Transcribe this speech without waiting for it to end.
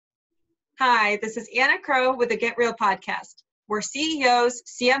Hi, this is Anna Crowe with the Get Real podcast, where CEOs,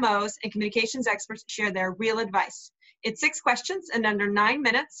 CMOs, and communications experts share their real advice. It's 6 questions in under 9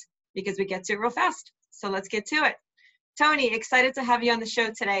 minutes because we get to it real fast. So let's get to it. Toni, excited to have you on the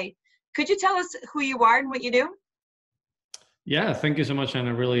show today. Could you tell us who you are and what you do? Yeah, thank you so much,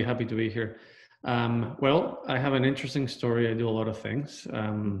 Anna. Really happy to be here. Well, I have an interesting story. I do a lot of things.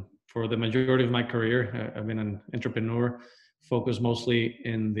 For the majority of my career, I've been an entrepreneur, focused mostly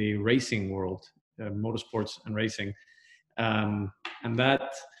in the racing world, motorsports and racing. And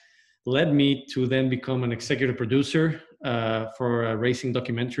that led me to then become an executive producer for a racing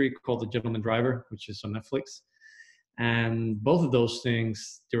documentary called The Gentleman Driver, which is on Netflix. And both of those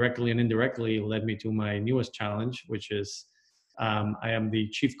things, directly and indirectly, led me to my newest challenge, which is I am the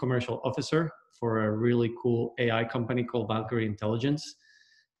Chief Commercial Officer for a really cool AI company called Valkyrie Intelligence.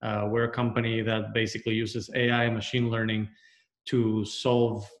 We're a company that basically uses AI and machine learning to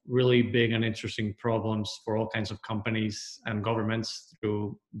solve really big and interesting problems for all kinds of companies and governments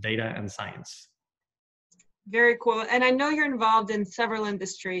through data and science. Very cool. And I know you're involved in several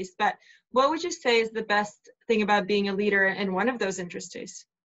industries, but what would you say is the best thing about being a leader in one of those industries?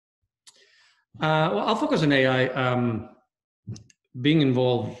 Well, I'll focus on AI. Being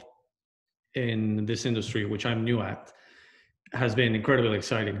involved in this industry, which I'm new at, has been incredibly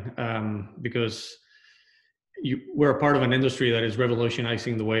exciting because we're a part of an industry that is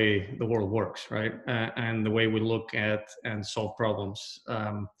revolutionizing the way the world works, right? And the way we look at and solve problems.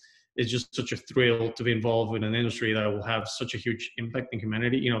 It's just such a thrill to be involved in an industry that will have such a huge impact in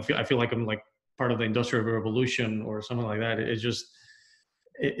humanity. You know, I feel like I'm like part of the Industrial Revolution or something like that. It's just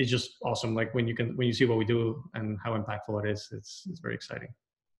awesome. Like when you see what we do and how impactful it is, it's very exciting.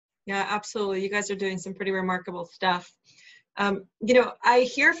 Yeah, absolutely. You guys are doing some pretty remarkable stuff. I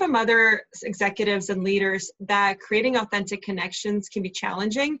hear from other executives and leaders that creating authentic connections can be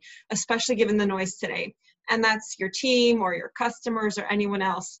challenging, especially given the noise today. And that's your team or your customers or anyone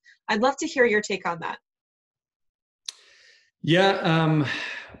else. I'd love to hear your take on that. Yeah,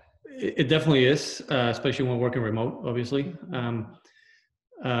 it definitely is, especially when working remote, obviously.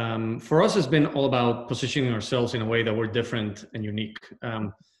 For us, it's been all about positioning ourselves in a way that we're different and unique.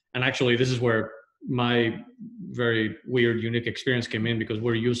 And actually, this is where my very weird, unique experience came in, because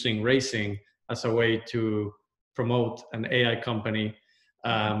we're using racing as a way to promote an AI company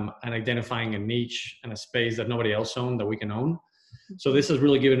and identifying a niche and a space that nobody else owned that we can own. So this has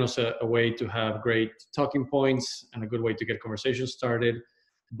really given us a way to have great talking points and a good way to get conversations started,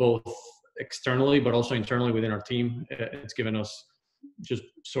 both externally, but also internally within our team. It's given us just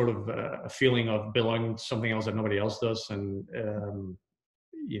sort of a feeling of belonging to something else that nobody else does. And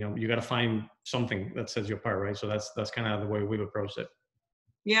you got to find something that sets you apart, right? So that's kind of the way we've approached it.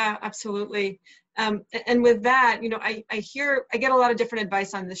 Yeah, absolutely. And with that, I get a lot of different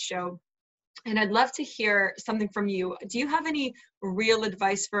advice on this show, and I'd love to hear something from you. Do you have any real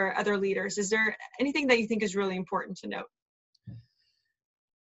advice for other leaders? Is there anything that you think is really important to note?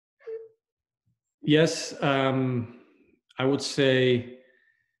 Yes, I would say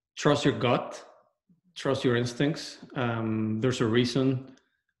trust your gut, trust your instincts. There's a reason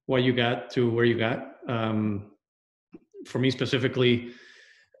why you got to where you got. For me specifically,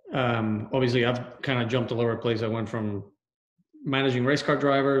 obviously I've kind of jumped all over the place. I went from managing race car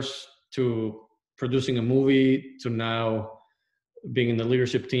drivers to producing a movie to now being in the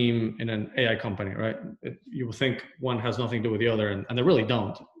leadership team in an AI company, right? You would think one has nothing to do with the other, and they really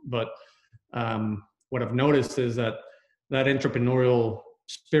don't. But what I've noticed is that entrepreneurial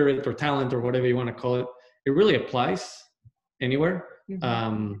spirit or talent or whatever you want to call it, it really applies anywhere.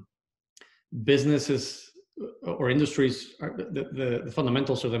 Businesses or industries, the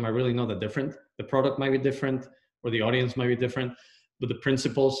fundamentals of them are really not that different. The product might be different, or the audience might be different, but the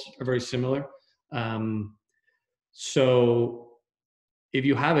principles are very similar. So if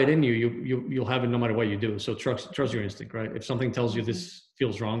you have it in you'll have it no matter what you do. So trust your instinct, right? If something tells you this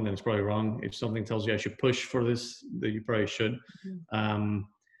feels wrong, then it's probably wrong. If something tells you I should push for this, then you probably should.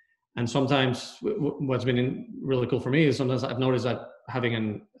 And sometimes what's been really cool for me is sometimes I've noticed that having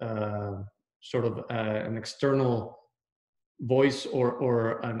an external voice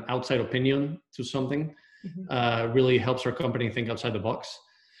or an outside opinion to something really helps our company think outside the box.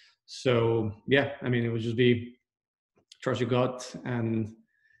 So yeah, I mean, it would just be trust your gut and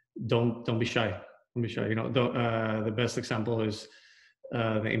don't be shy. Don't be shy. The best example is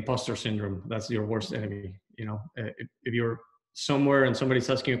the imposter syndrome. That's your worst enemy. If you're somewhere and somebody's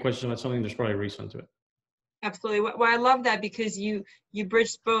asking you a question about something, there's probably a reason to it. Absolutely. Well, I love that because you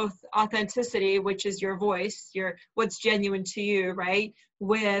bridged both authenticity, which is your voice, your what's genuine to you, right,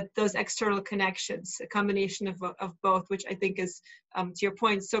 with those external connections, a combination of both, which I think is, to your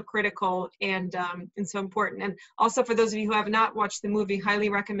point, so critical and so important. And also for those of you who have not watched the movie, highly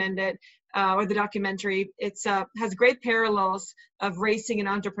recommend it, or the documentary. It's has great parallels of racing and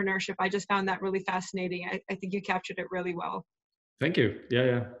entrepreneurship. I just found that really fascinating. I think you captured it really well. Thank you. Yeah,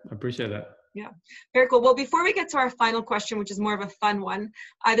 yeah, I appreciate that. Yeah, very cool. Well, before we get to our final question, which is more of a fun one,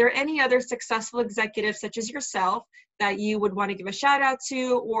 are there any other successful executives such as yourself that you would want to give a shout out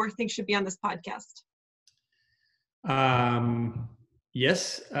to or think should be on this podcast?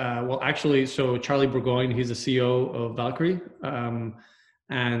 Yes. Well, actually, so Charlie Burgoyne, he's the CEO of Valkyrie,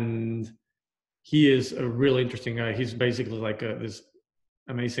 and he is a really interesting guy. He's basically like this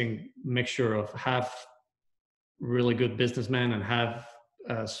amazing mixture of half really good businessman and half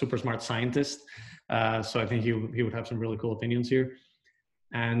super smart scientist. So I think he would have some really cool opinions here.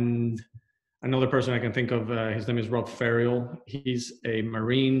 And another person I can think of, his name is Rob Ferriol. He's a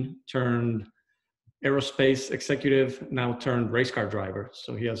Marine turned aerospace executive, now turned race car driver.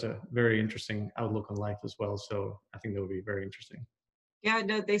 So he has a very interesting outlook on life as well. So I think that would be very interesting. Yeah,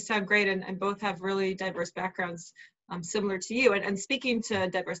 no, they sound great, and both have really diverse backgrounds, similar to you. And speaking to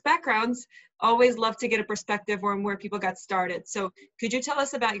diverse backgrounds, always love to get a perspective on where people got started. So could you tell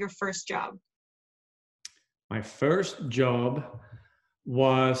us about your first job? My first job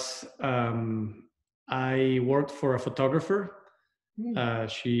was I worked for a photographer.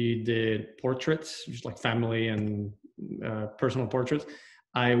 She did portraits, just like family and personal portraits.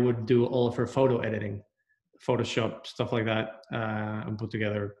 I would do all of her photo editing, Photoshop, stuff like that, and put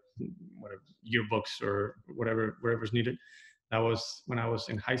together whatever yearbooks or wherever's needed. That was when I was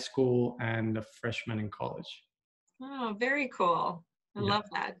in high school and a freshman in college. Oh, very cool. I Yeah. love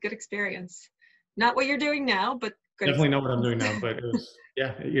that. Good experience. Not what you're doing now, but good Definitely experience. not what I'm doing now, but it was,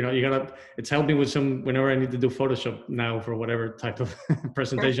 yeah, you know, it's helped me with some, whenever I need to do Photoshop now for whatever type of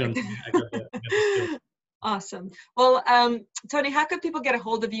presentation. I got the skill. Awesome. Well, Toni, how can people get a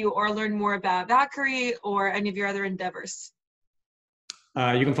hold of you or learn more about Valkyrie or any of your other endeavors?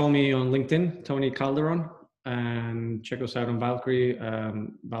 You can follow me on LinkedIn, Toni Calderon, and check us out on Valkyrie,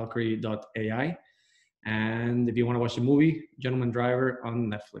 valkyrie.ai. And if you want to watch the movie, Gentleman Driver on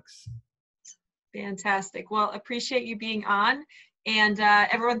Netflix. Fantastic. Well, appreciate you being on. And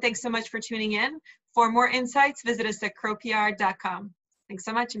everyone, thanks so much for tuning in. For more insights, visit us at crowepr.com. Thanks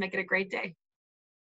so much and make it a great day.